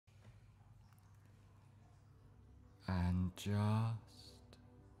and just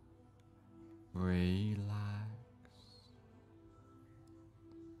relax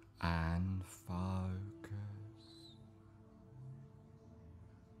and focus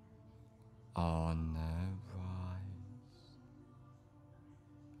on the rise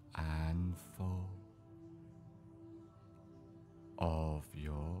and fall of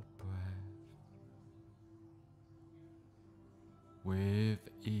your breath. With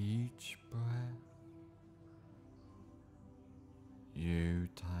each breath you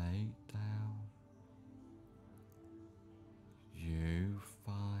take down, you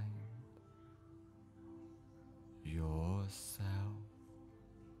find yourself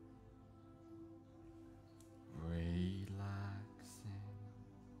relaxing.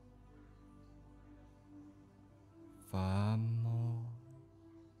 The more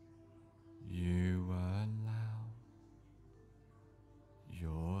you allow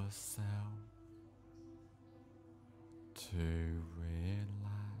yourself to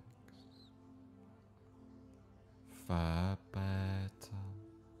relax, the better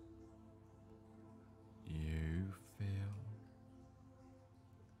you feel,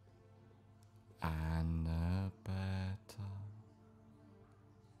 and the better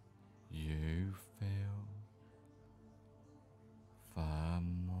you feel, the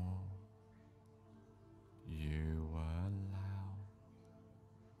more you allow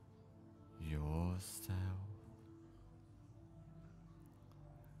yourself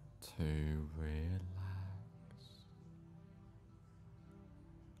to relax.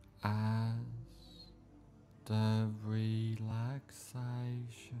 As the relaxation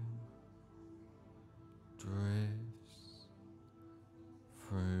drifts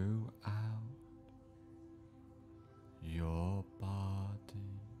throughout your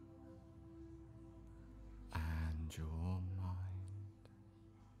body and your mind,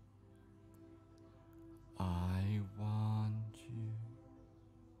 I want you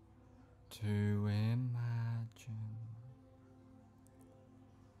to imagine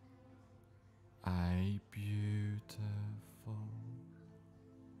a beautiful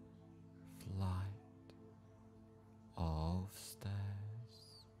flight of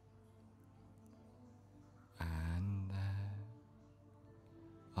stairs, and there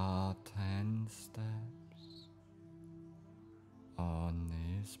are 10 steps on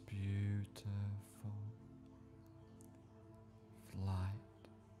this beautiful flight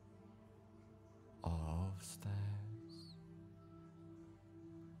of stairs,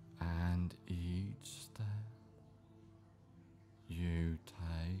 and each step you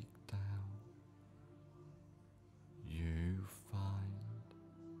take down, you find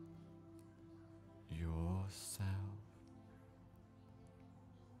yourself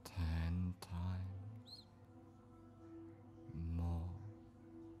 10 times more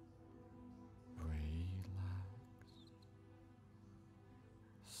relaxed,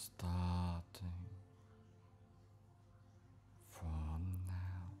 starting from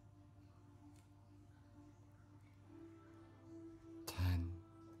now. 10.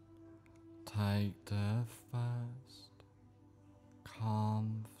 Take the first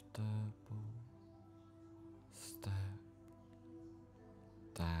comfortable step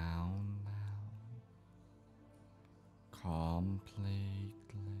down now, completely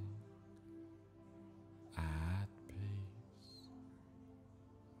at peace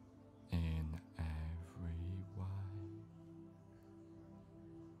in every way.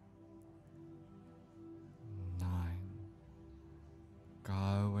 9.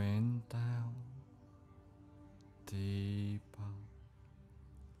 Going down deeper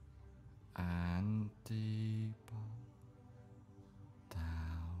and deeper,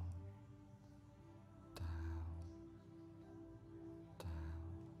 down, down, down.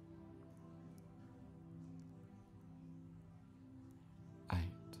 8.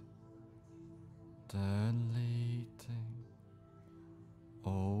 Deleting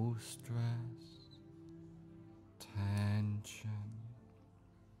all stress, tension,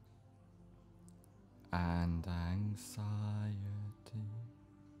 and anxiety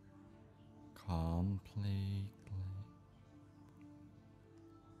completely.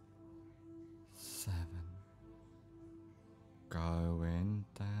 7. Going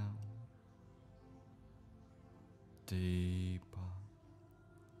down deeper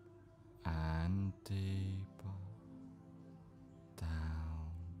and deeper,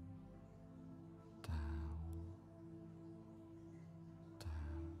 down, down,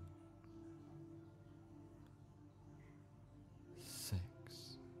 down. 6.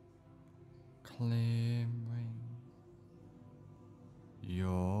 Clearing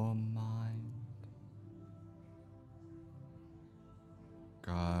your mind,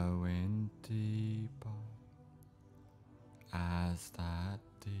 going deeper as that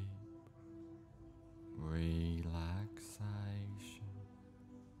deep relaxation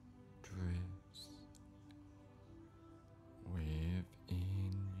drifts within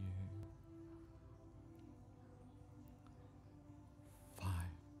you. 5.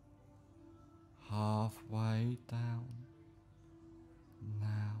 Halfway down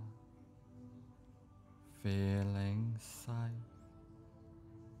now, feeling safe,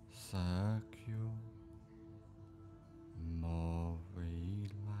 secure, more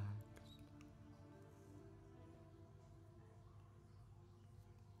relaxed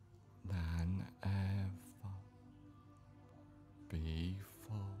than ever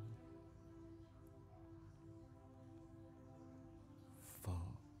before. 4.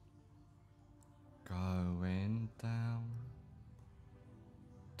 Going down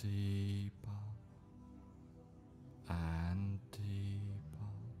deeper and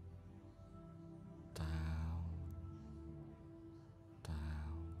deeper, down,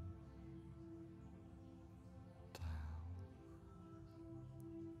 down, down.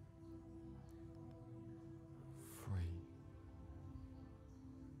 3.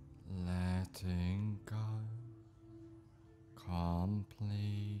 Letting go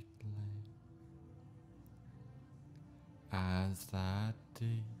completely as that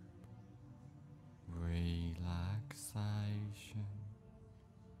deep relaxation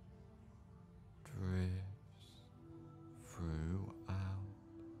drifts throughout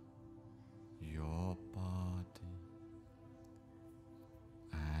your body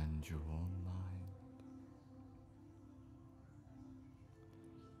and your mind.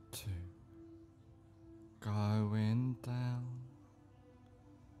 2. Going down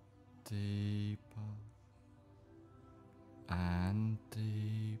deeper and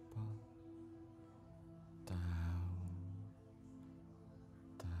deeper, down,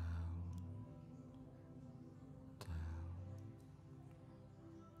 down, down.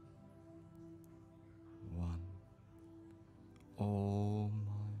 1.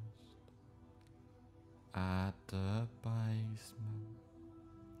 Almost at the basement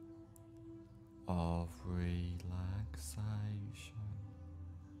of relaxation,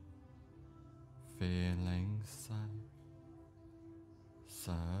 feeling safe,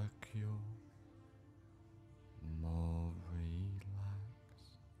 secure, more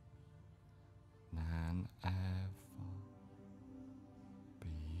relaxed than ever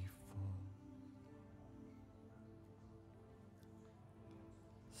before.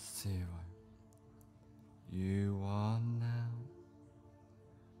 0. You are now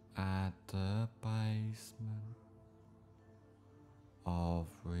at the basement of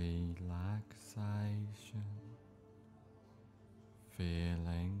relaxation,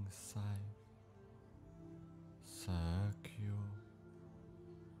 feeling safe, secure,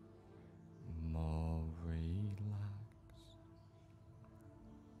 more relaxed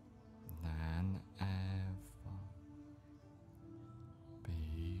than ever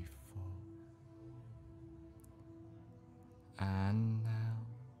before. And now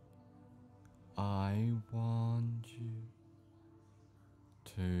I want you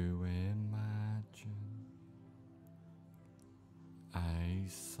to imagine a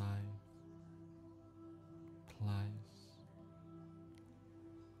safe place.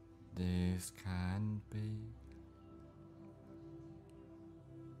 This can be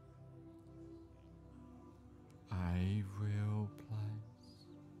a real place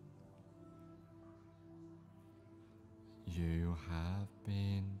you have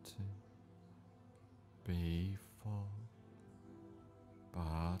been to before,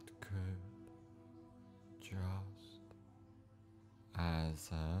 but could just as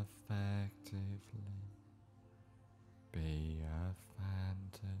effectively be a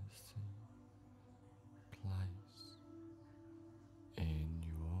fantasy place in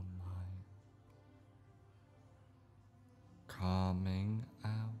your mind, coming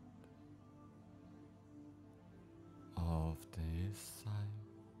out of this safe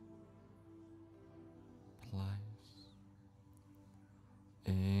place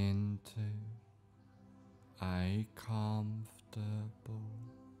into a comfortable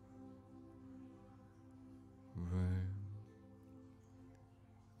room,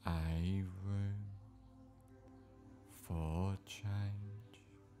 a room for change,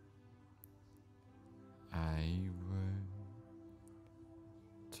 a room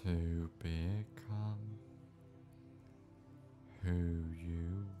to become who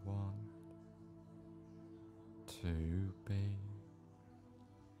you want to be.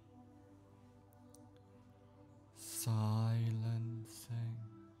 Silencing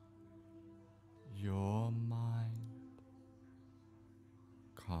your mind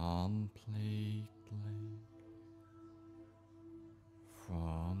completely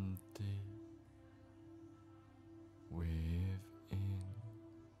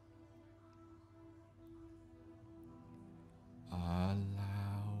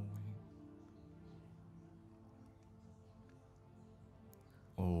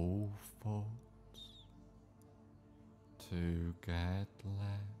to get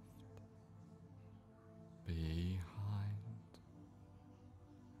left behind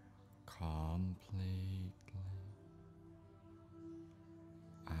completely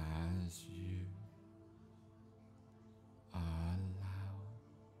as you allow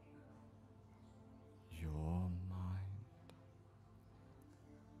your mind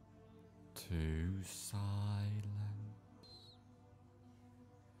to silence,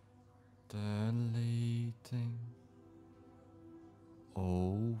 deleting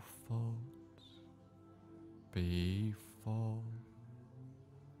all thoughts before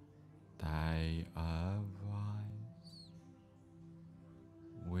they arise,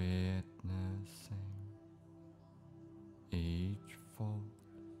 witnessing each thought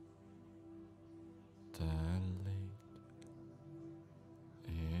delete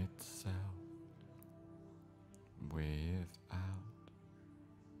itself without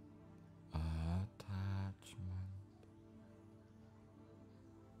attachment,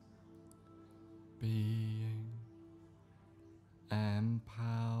 being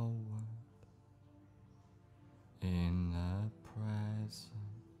empowered in the present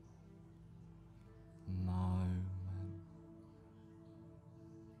moment.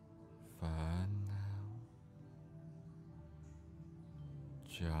 For now,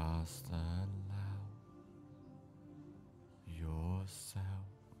 just allow yourself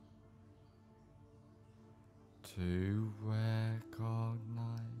to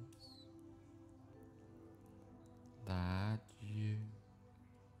recognize that you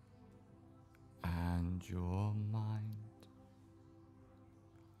and your mind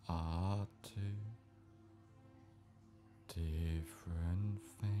are two different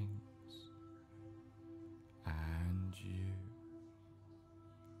things, and you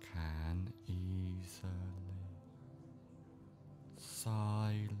can easily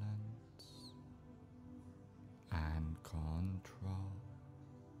silence and control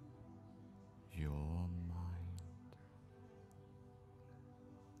your mind,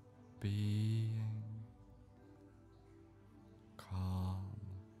 being calm,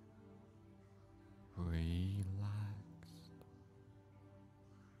 relaxed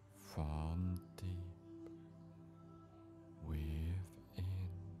from deep within.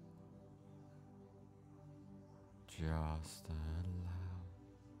 Just allow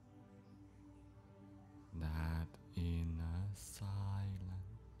that inner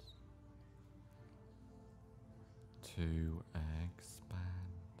silence to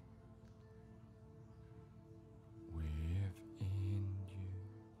expand within you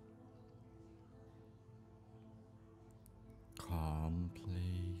completely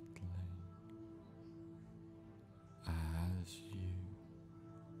as you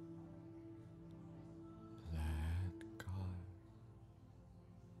let go.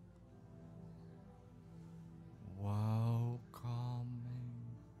 Welcoming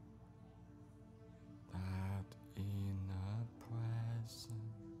that inner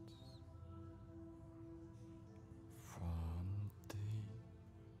presence from deep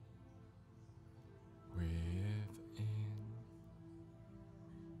within,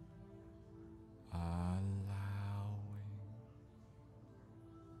 allowing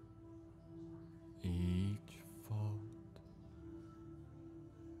each thought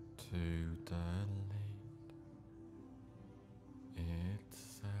to delete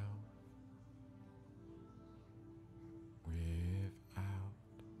itself without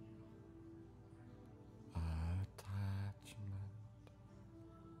attachment,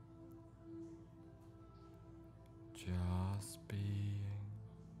 just being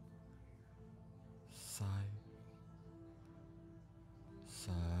safe,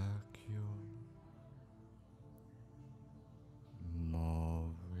 secure, more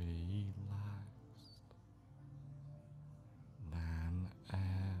relaxed than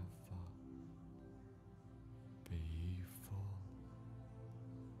ever before,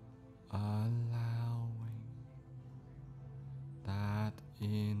 allowing that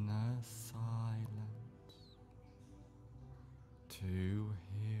inner silence to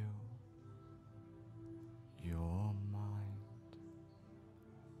heal your mind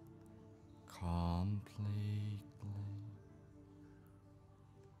completely,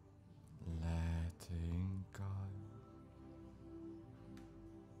 letting go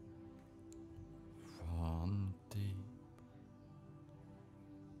from deep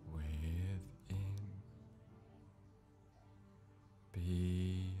within,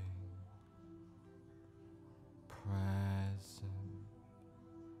 being present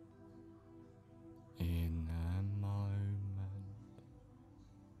in a moment,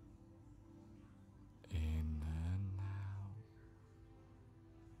 in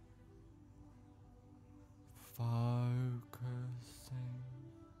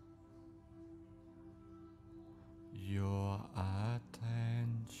your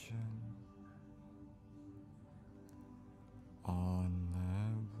attention on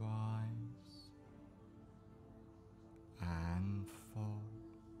the rise and fall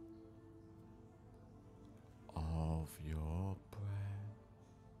of your breath,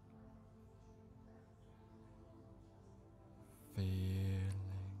 feeling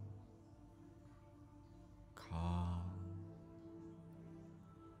calm,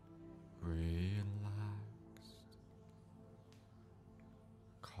 relaxed,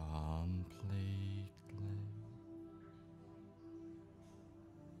 completely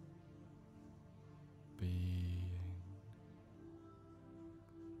being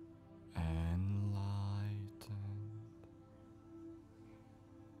enlightened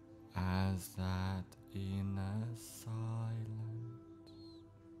as that inner silence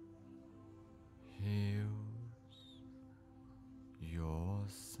heals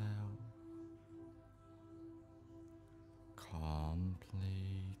yourself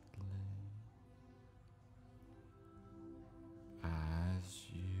completely as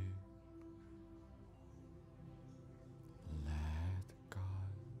you let go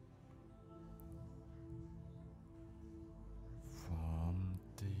from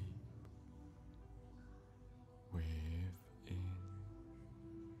deep within,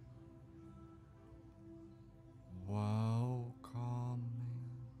 welcoming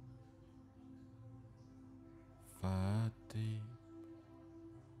the deep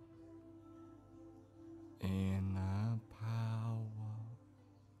inner power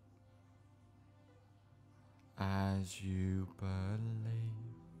as you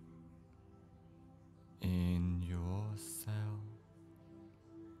believe in yourself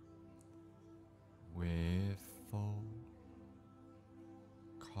with full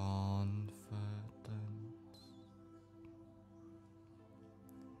confidence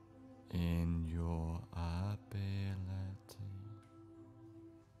in your ability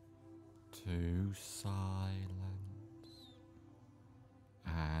to silence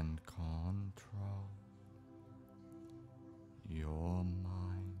and control your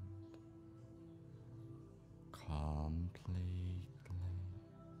mind completely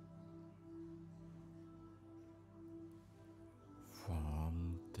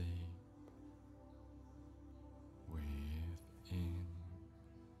from deep within,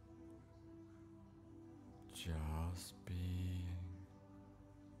 just being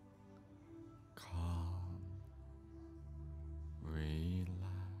calm, relaxed,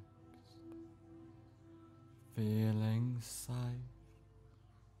 feeling safe,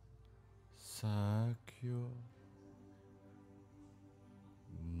 secure,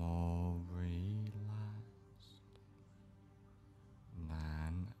 more relaxed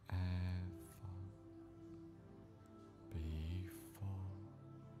than ever before,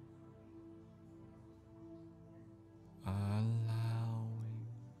 allowing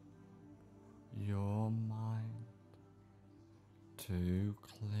your mind to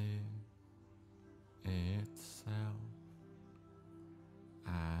clear itself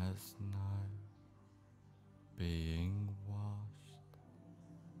as no being washed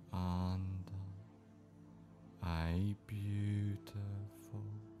under a beautiful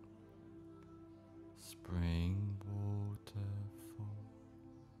spring waterfall,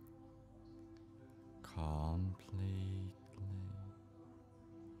 completely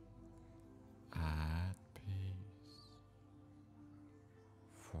at peace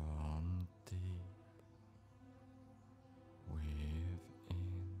from deep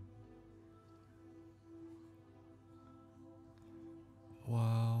within,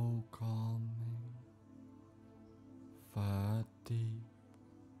 welcoming the deep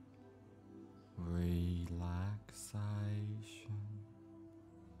relaxation,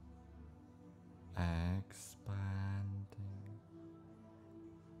 expanding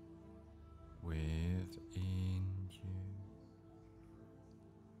within you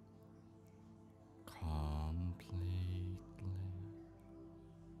completely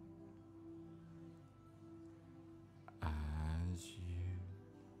as you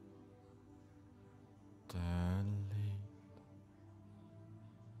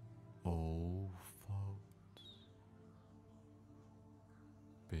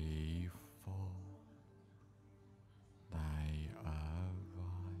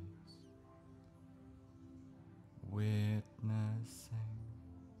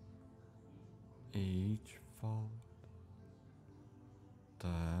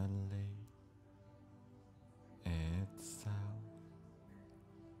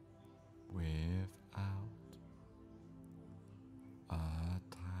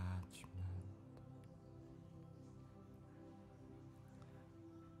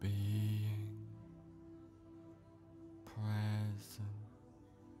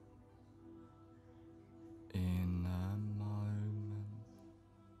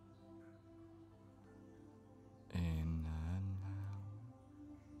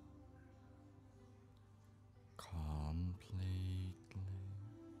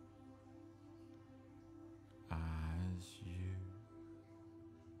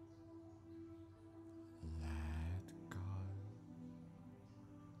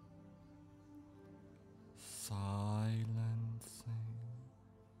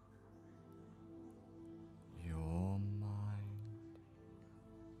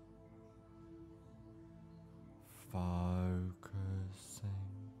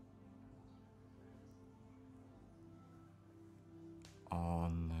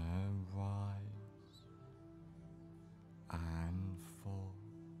on the rise and fall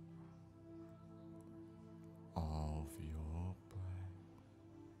of your breath,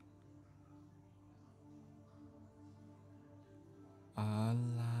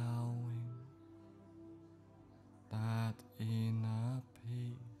 allowing that inner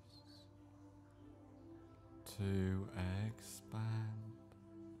peace to expand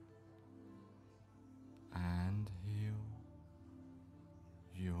and heal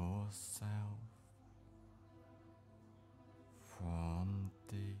yourself from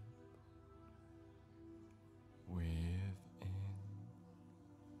deep within,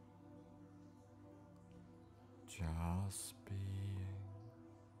 just being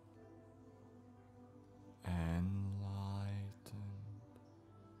enlightened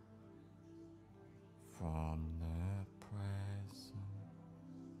from the present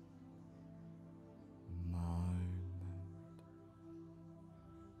moment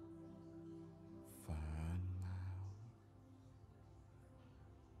for now,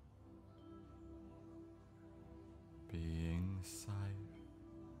 being safe,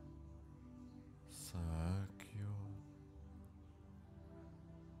 secure,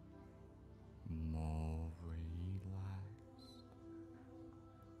 more relaxed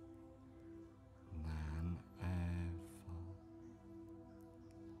than ever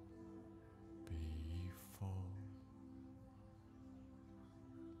before,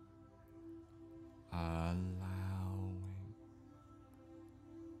 allowing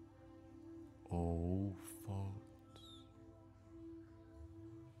all thoughts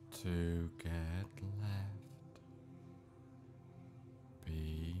to get left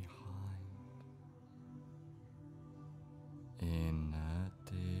behind in a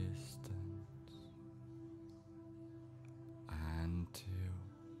distance until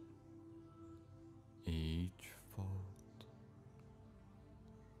each thought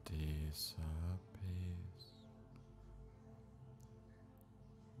disappears,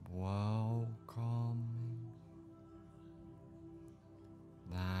 welcoming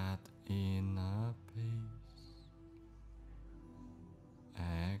that inner peace,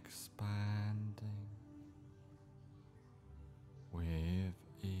 expanding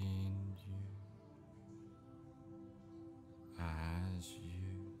within you as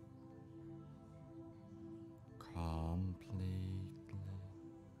you completely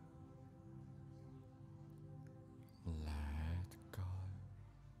let go.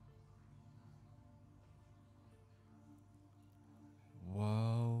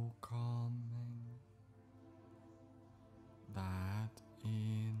 Welcoming that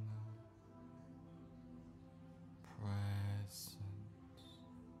inner presence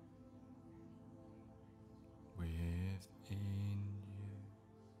within you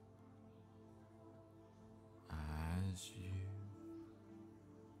as you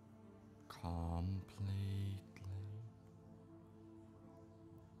completely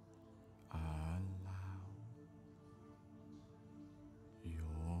allow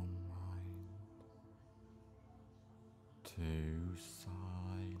your mind to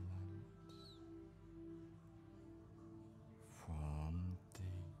silence from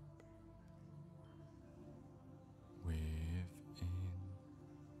deep within,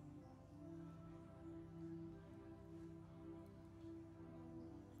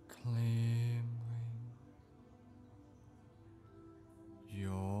 clearing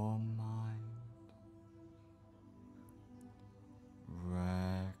your mind,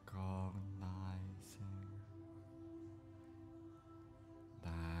 recognizing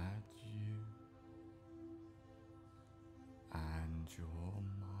that you and your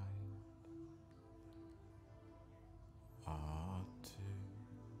mind are two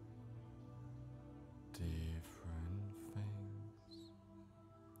different things,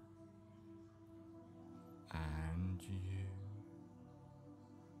 and you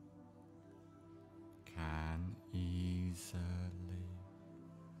can easily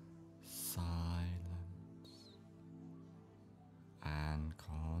silence and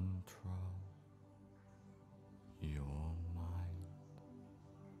control your mind,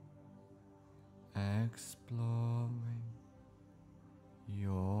 exploring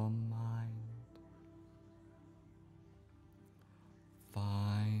your mind,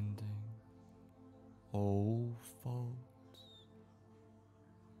 finding all faults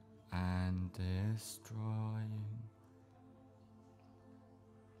and destroying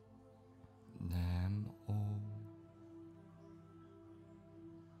them all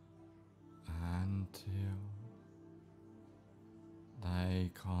until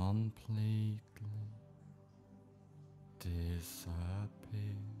they completely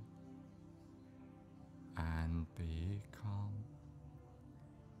disappear and become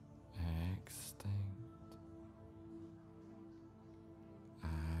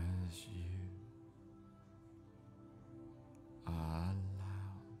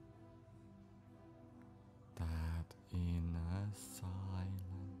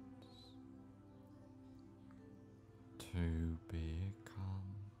to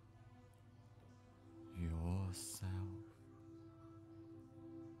become yourself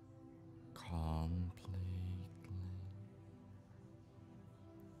completely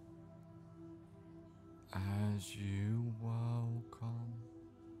as you welcome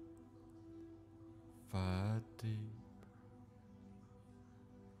the deep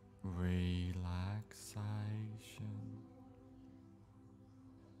relaxation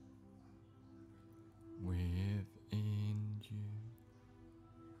within you,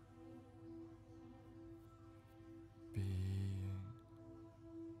 being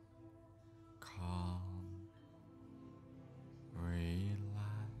calm, relaxed,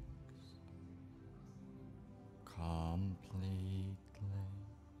 completely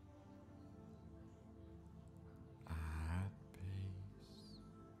at peace.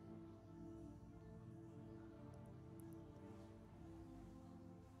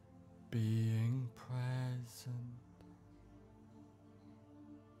 Being present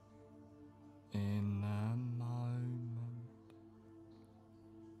in the moment,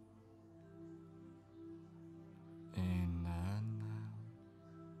 in the now,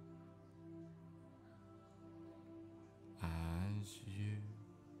 as you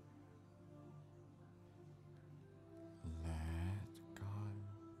let go,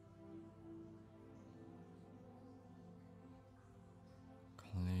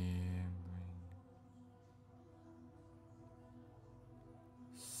 clearing,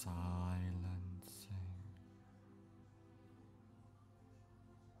 silencing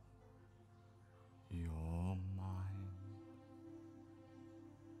your mind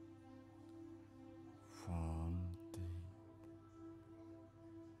from deep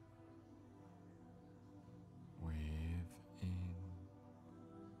within,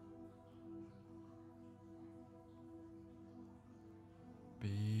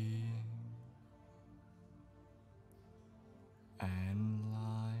 being enlightened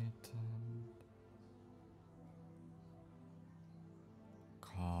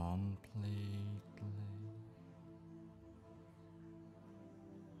completely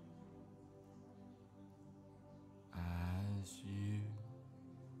as you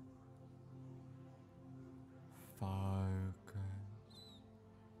focus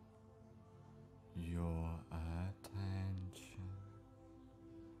your attention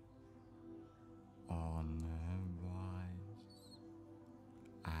on the rise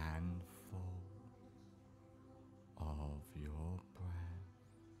and fall of your breath,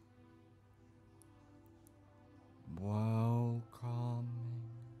 welcoming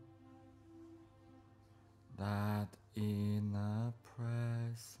that inner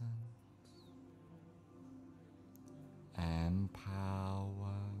presence,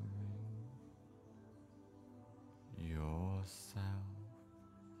 empowering yourself,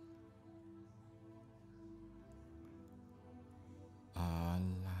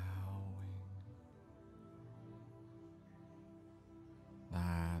 allowing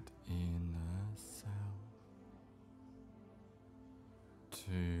that inner self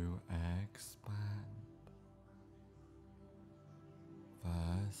to expand the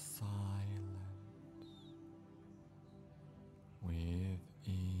silence within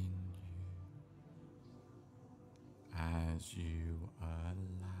you as you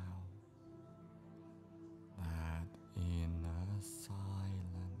allow that inner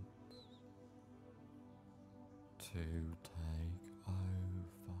silence to take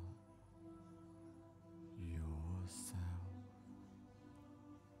over yourself,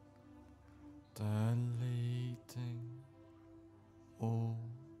 deleting all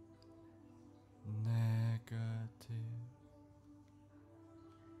negative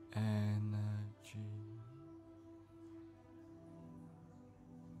energy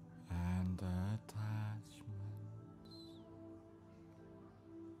and attachments,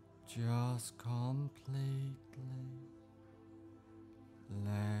 just completely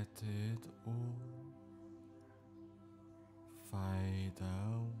let it all fade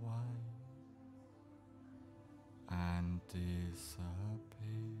away and disappear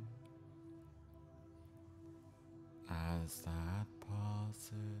as that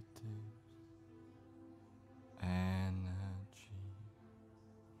positive energy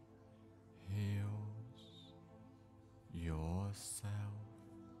heals yourself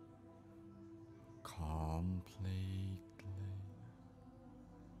completely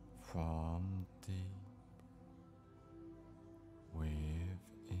from deep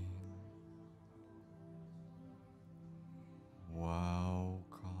within,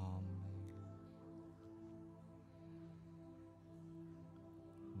 welcoming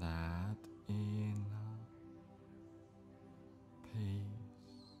that inner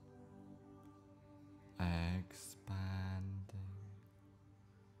peace, expanding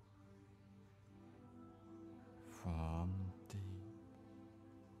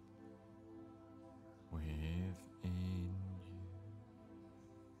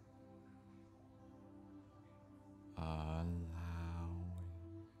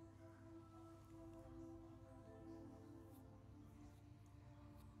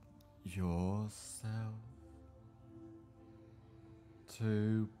yourself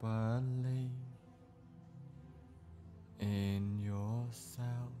to believe in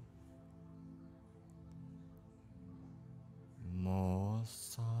yourself more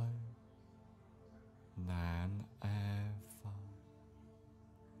so than ever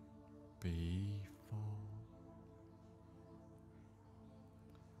before,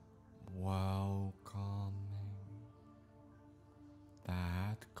 welcoming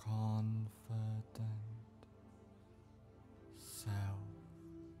that confident self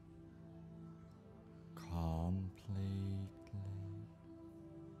completely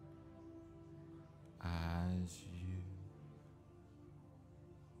as you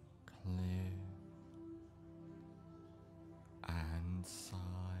clear and silence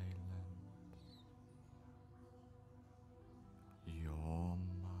your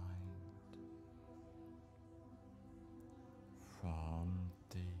mind from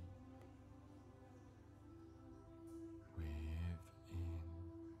deep within,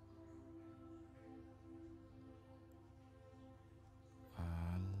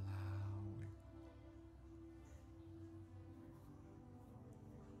 allowing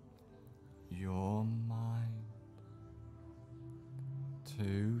your mind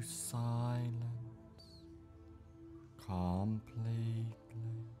to silence completely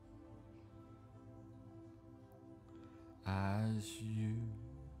as you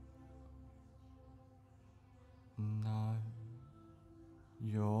know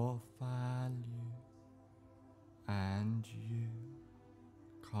your value and you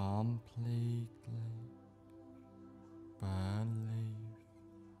completely believe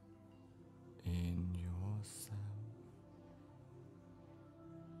in yourself,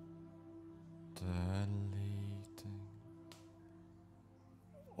 deleting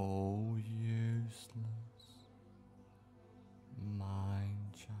all useless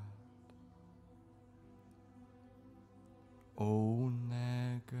mind chat, all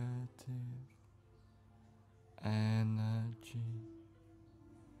negative energy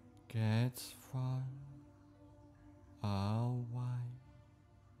gets thrown away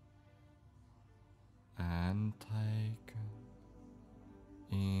and taken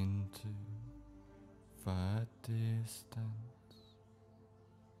into the distance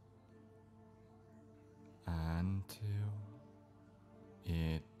until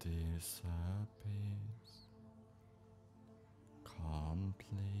it disappears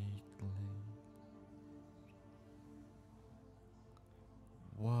completely,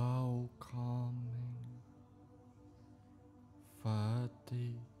 welcoming the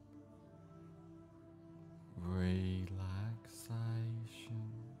deep relaxation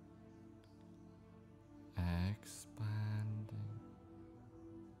expanding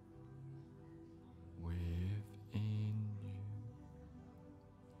within you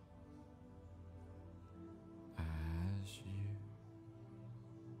as you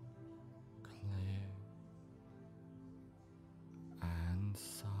clear and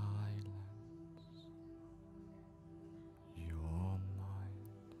silence your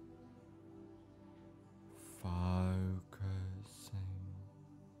mind, focusing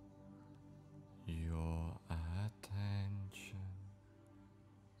your attention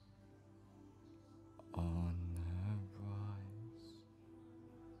on the rise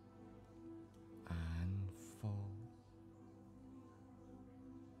and fall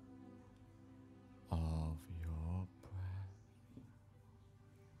of your breath,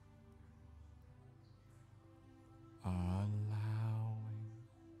 allowing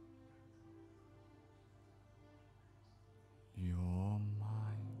your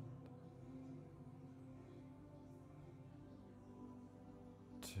mind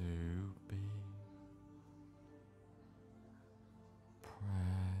to be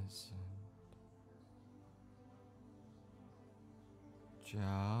present,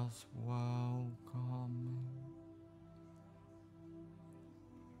 just welcoming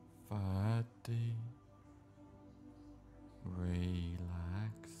the deep relaxation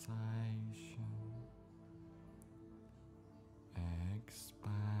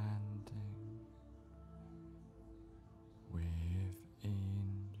expanding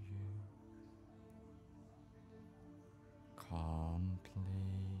within you completely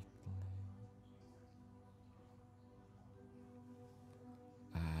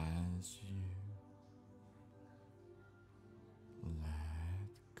as you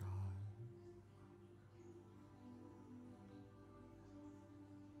let go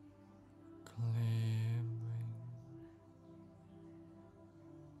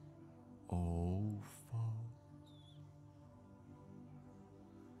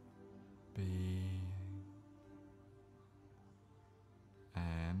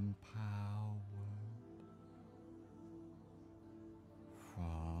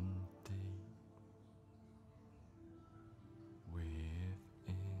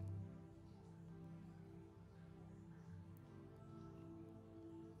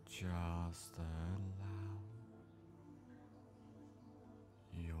Just allow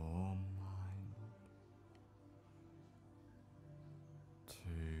your mind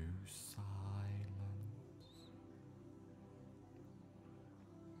to silence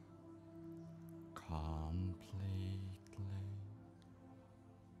completely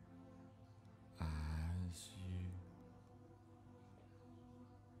as you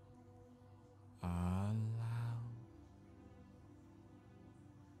allow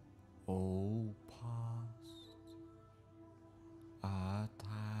all past attachments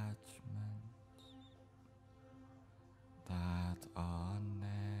that are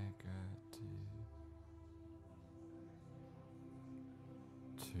negative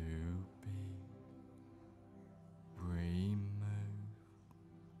to be removed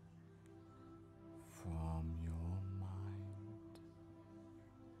from your mind,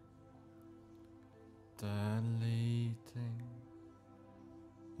 deleting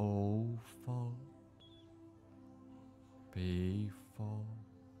all thoughts before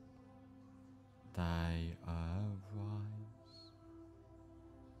they arise,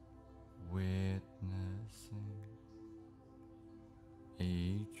 witnessing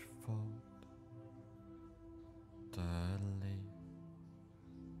each thought delete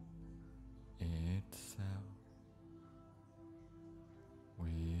itself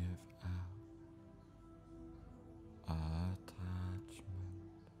without attachment,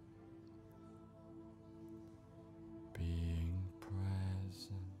 being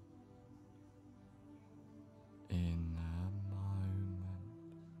present in the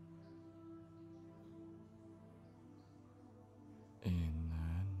moment, in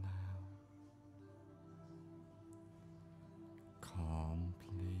the now,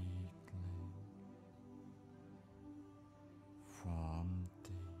 completely from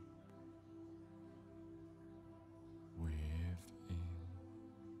deep within.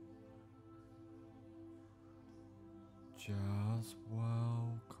 Just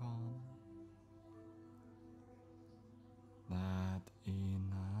welcome that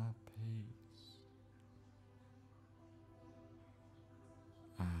inner peace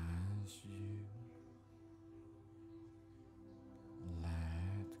as you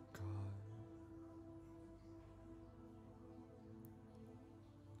let go,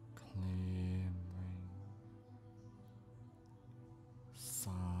 clearing,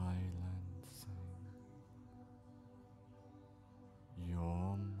 silencing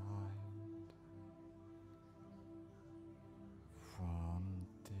your mind from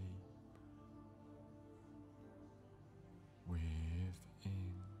deep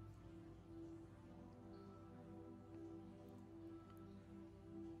within.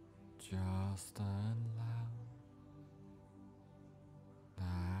 Just allow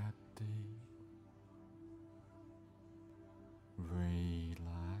that deep relaxation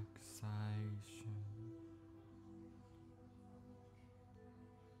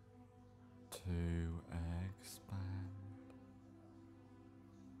to expand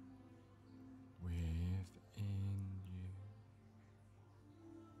within you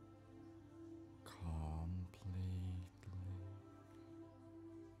completely,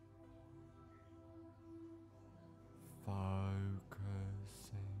 focusing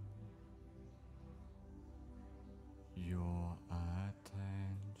your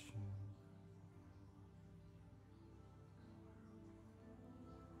attention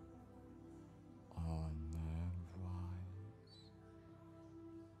on the rise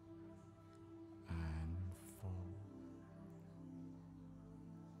and fall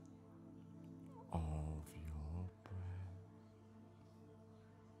of your breath,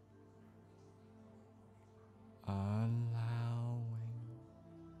 allowing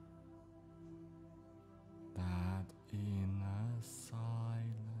that inner silence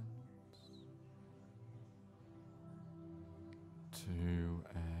to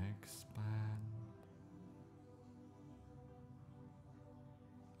expand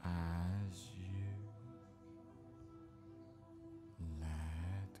as you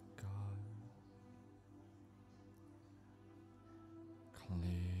let go,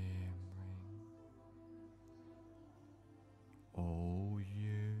 clearing all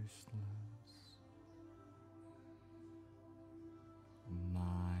useless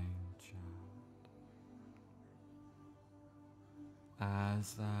mind chat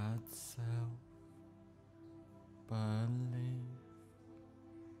as that self-belief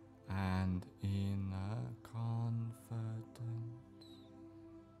and inner confidence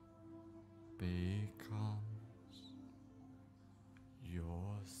becomes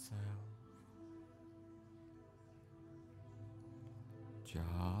yourself.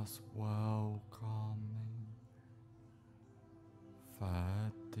 Just welcoming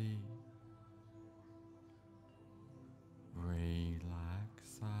the deep relaxation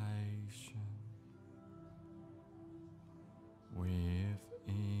within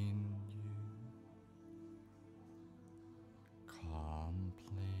you completely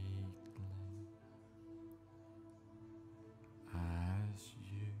as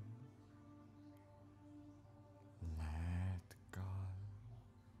you let go,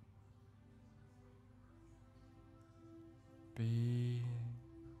 being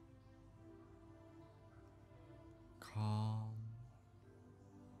calm,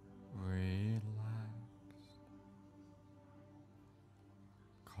 relaxed,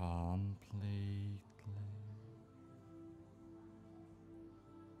 completely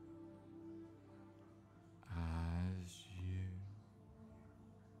as you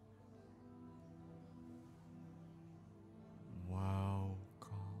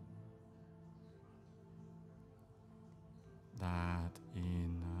welcome that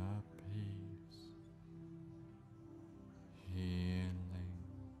inner peace, healing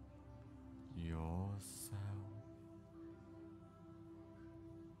yourself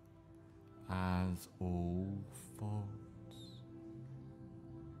as all faults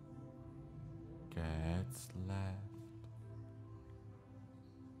gets left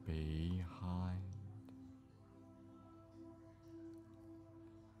behind.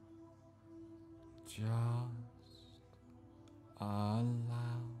 Just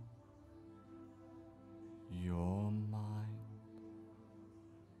allow your mind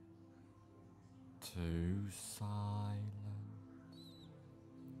to silence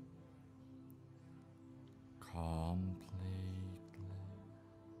completely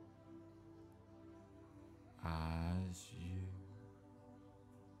as you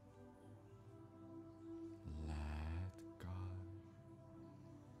let go.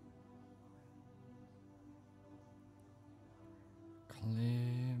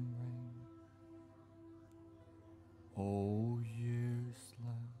 Clearing all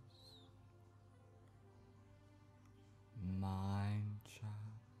useless mind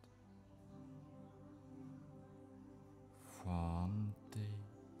chat from deep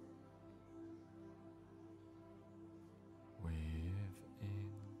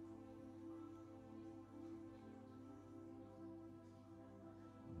within.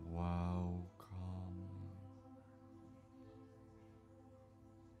 Welcoming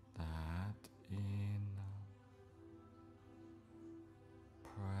that inner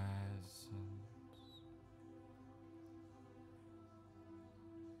presence,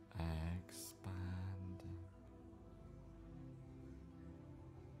 expanding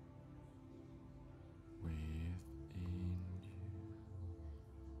within you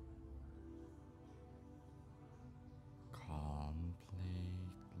completely.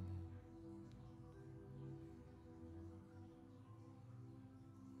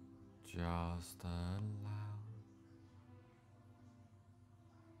 Just allow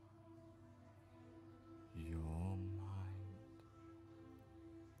your mind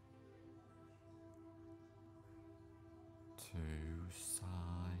to silence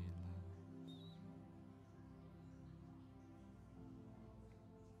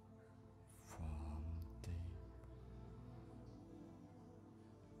from deep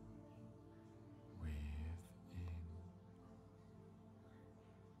within.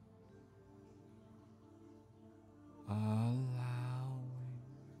 Allowing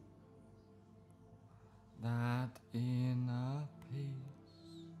that inner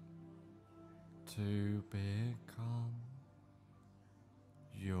peace to become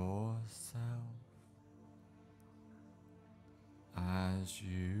yourself as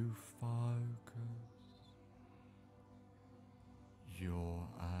you focus your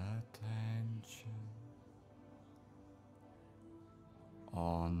attention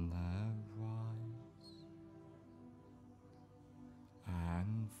on the rise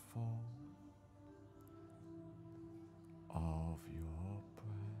and fall of your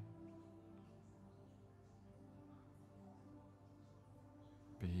breath,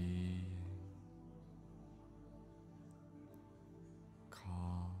 being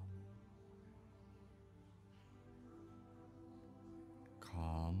calm,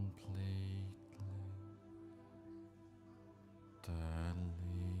 completely deleting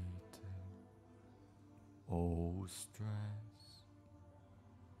all stress,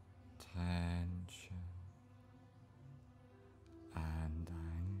 tension, and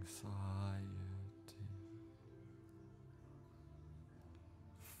anxiety,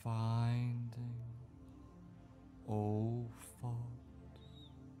 finding all faults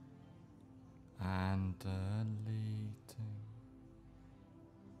and deleting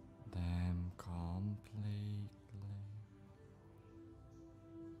them completely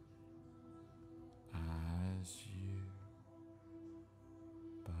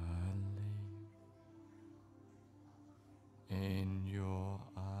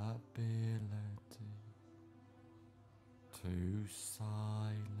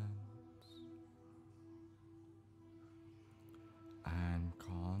silence and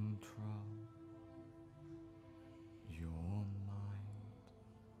control your mind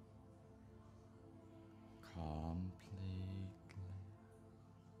completely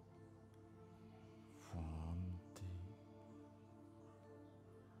from deep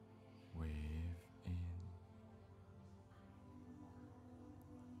within,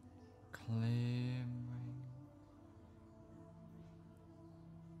 clearing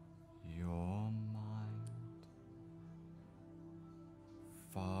your mind,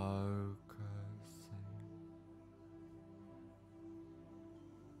 focusing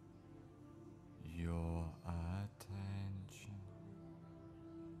your attention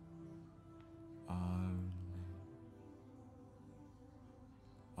only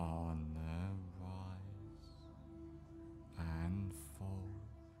on the rise and fall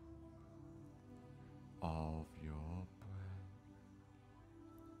of your breath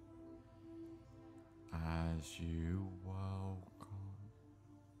as you welcome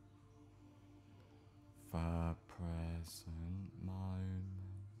the present moment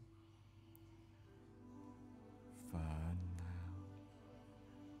for now,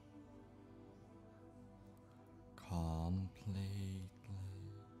 completely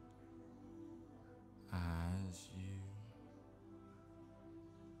as you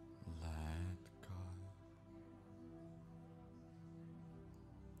let go.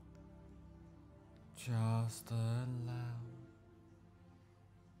 Just allow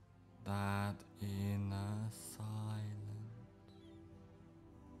that inner silence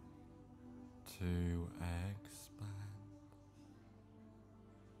to expand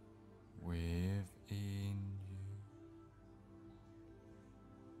within you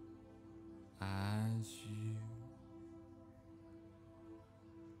as you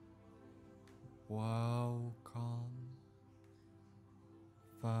welcome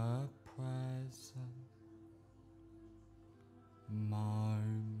the present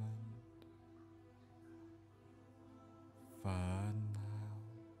moment for now,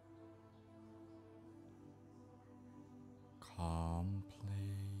 completely,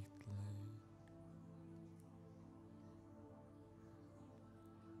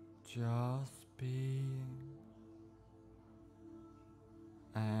 just being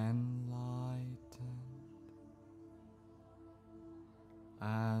enlightened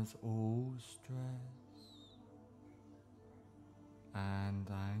as all stress and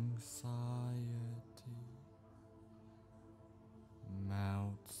anxiety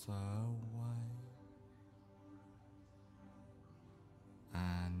melts away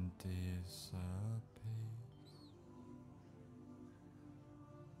and disappears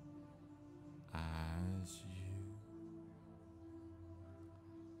as you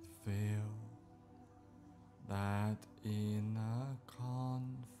feel that inner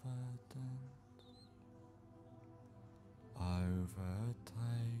confidence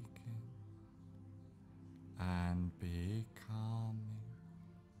overtaking and becoming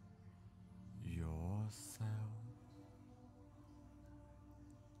yourself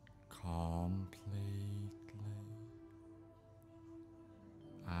completely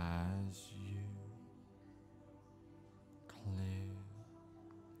as you clear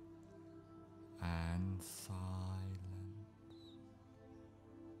and silence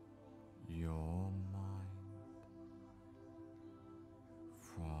your mind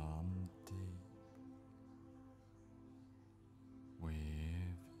from deep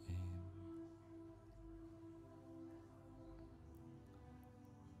within,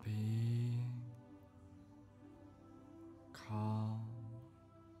 being calm,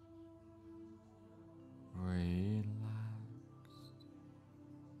 relaxed,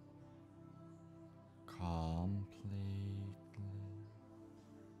 completely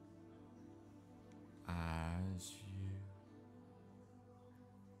as you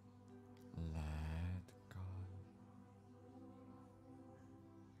let go,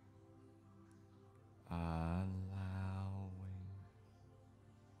 allowing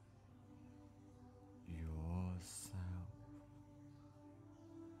yourself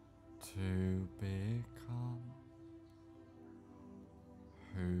to become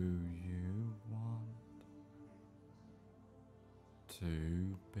who you want to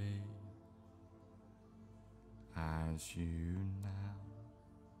be as you now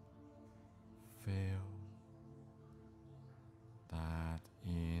feel that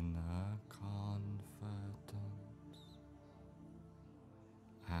inner confidence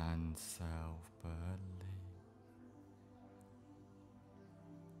and self-belief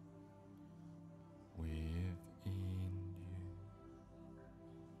within you,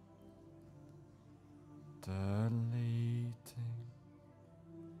 deleting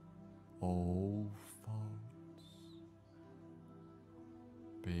all faults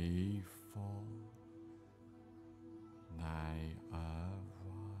before they arise,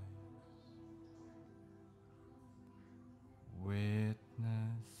 witnessing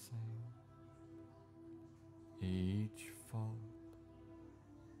each fault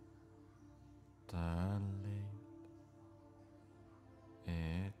delete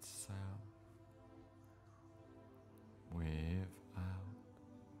itself without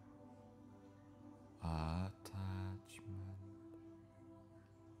attachment,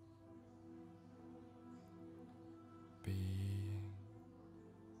 being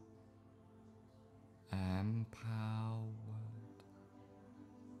empowered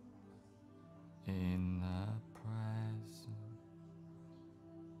in the present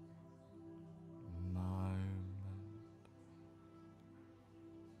moment.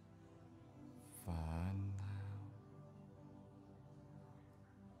 For now,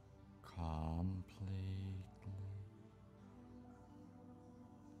 completely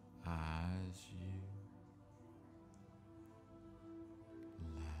as you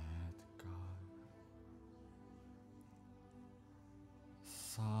let go,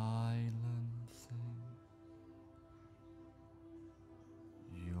 silencing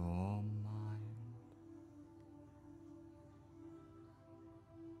your mind,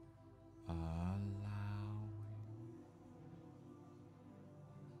 allowing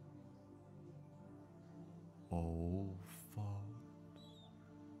all faults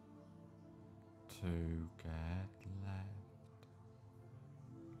to get left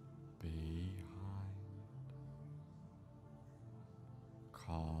behind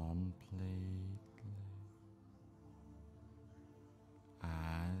completely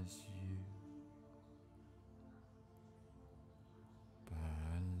as you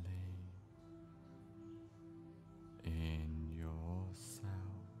believe in yourself.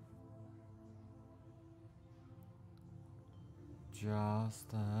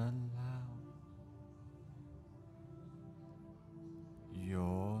 Just allow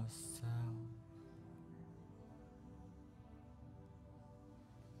yourself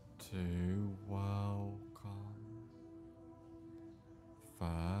to welcome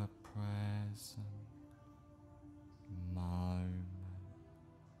the present moment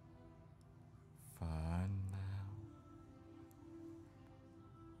for now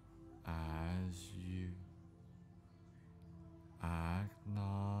as you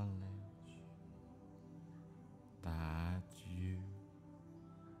acknowledge that you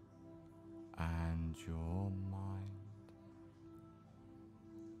and your mind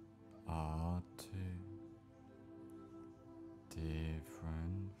are two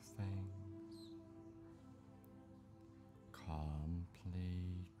different things completely,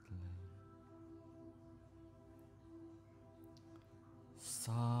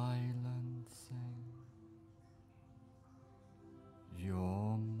 silencing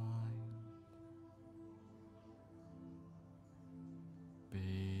your mind,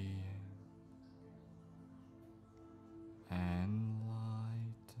 being enlightened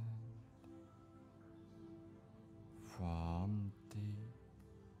from deep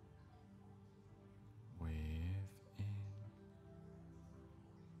within,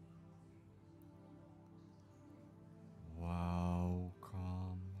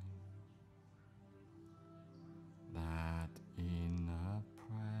 welcoming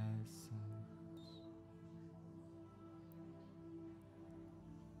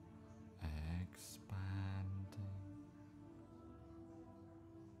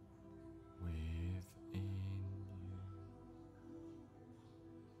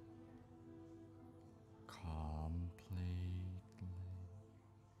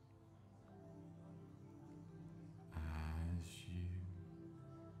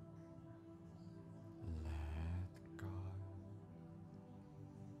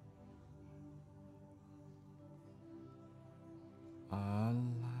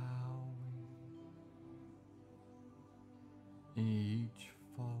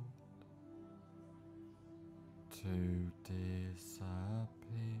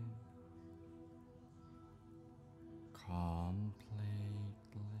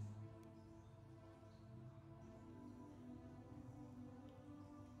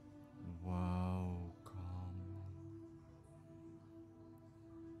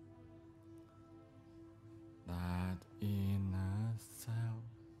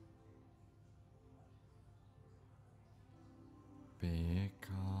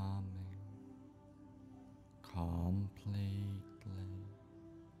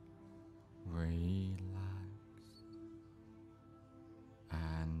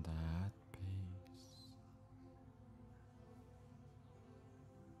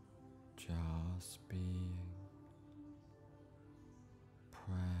just being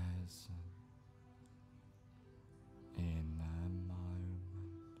present in the moment,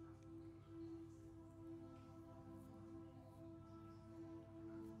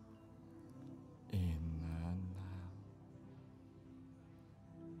 in the now,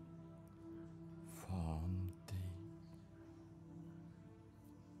 from deep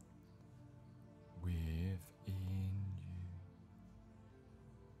within you,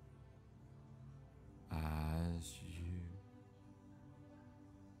 as you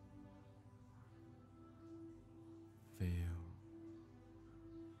feel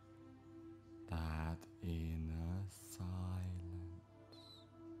that inner silence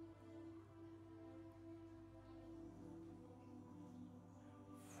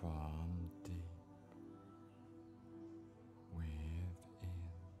from deep within,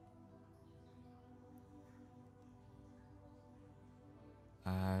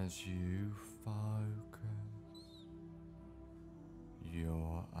 as you focus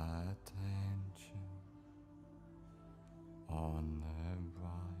your attention on the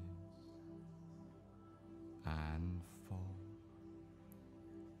rise and fall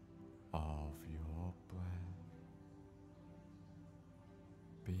of your breath,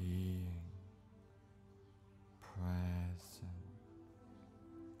 being present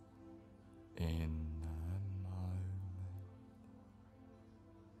in the moment,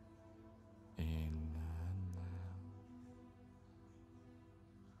 in the now,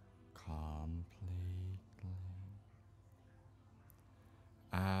 completely,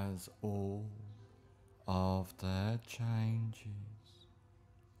 as all of the changes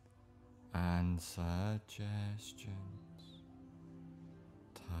and suggestions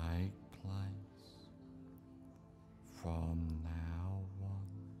take place from now on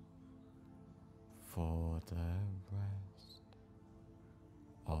for the rest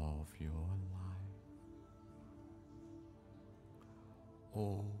of your life.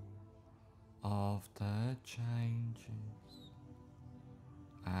 All of the changes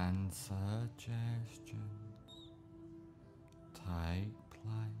and suggestions take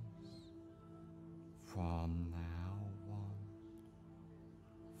place from now on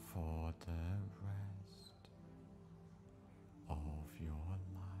for the rest of your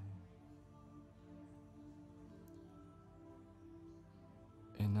life.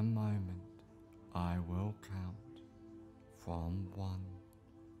 In a moment, I will count from 1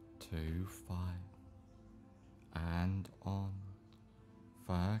 to 5, and on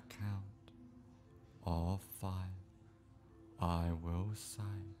the count of 5, I will say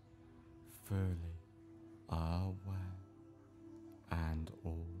fully aware, and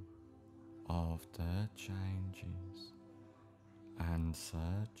all of the changes and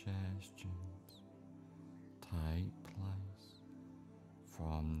suggestions take place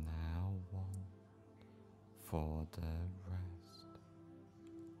from now on for the rest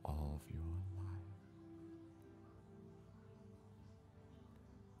of your life.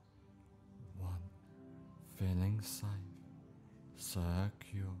 1. Feeling safe,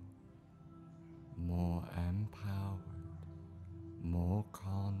 secure, more empowered, more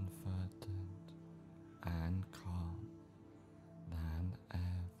confident and calm than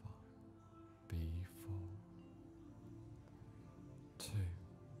ever before. 2.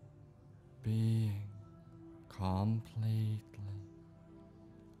 Being completely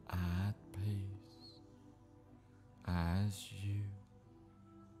at peace as you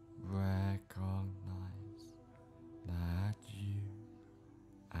recognize that you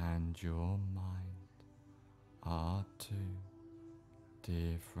and your mind are two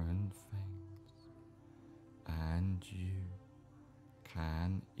different things, and you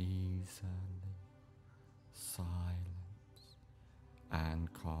can easily silence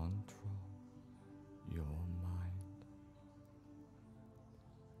and control your mind.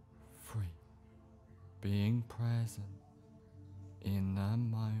 3. Being present in the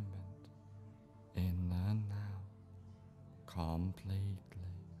moment, in the now, completely.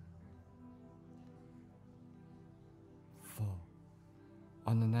 4.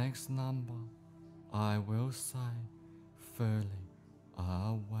 On the next number, I will say fully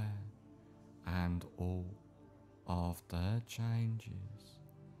aware, and all of the changes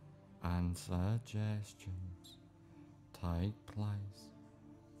and suggestions take place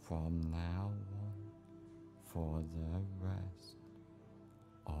from now on for the rest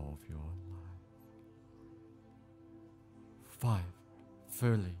of your life. 5.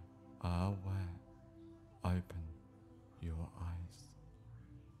 Fully aware, open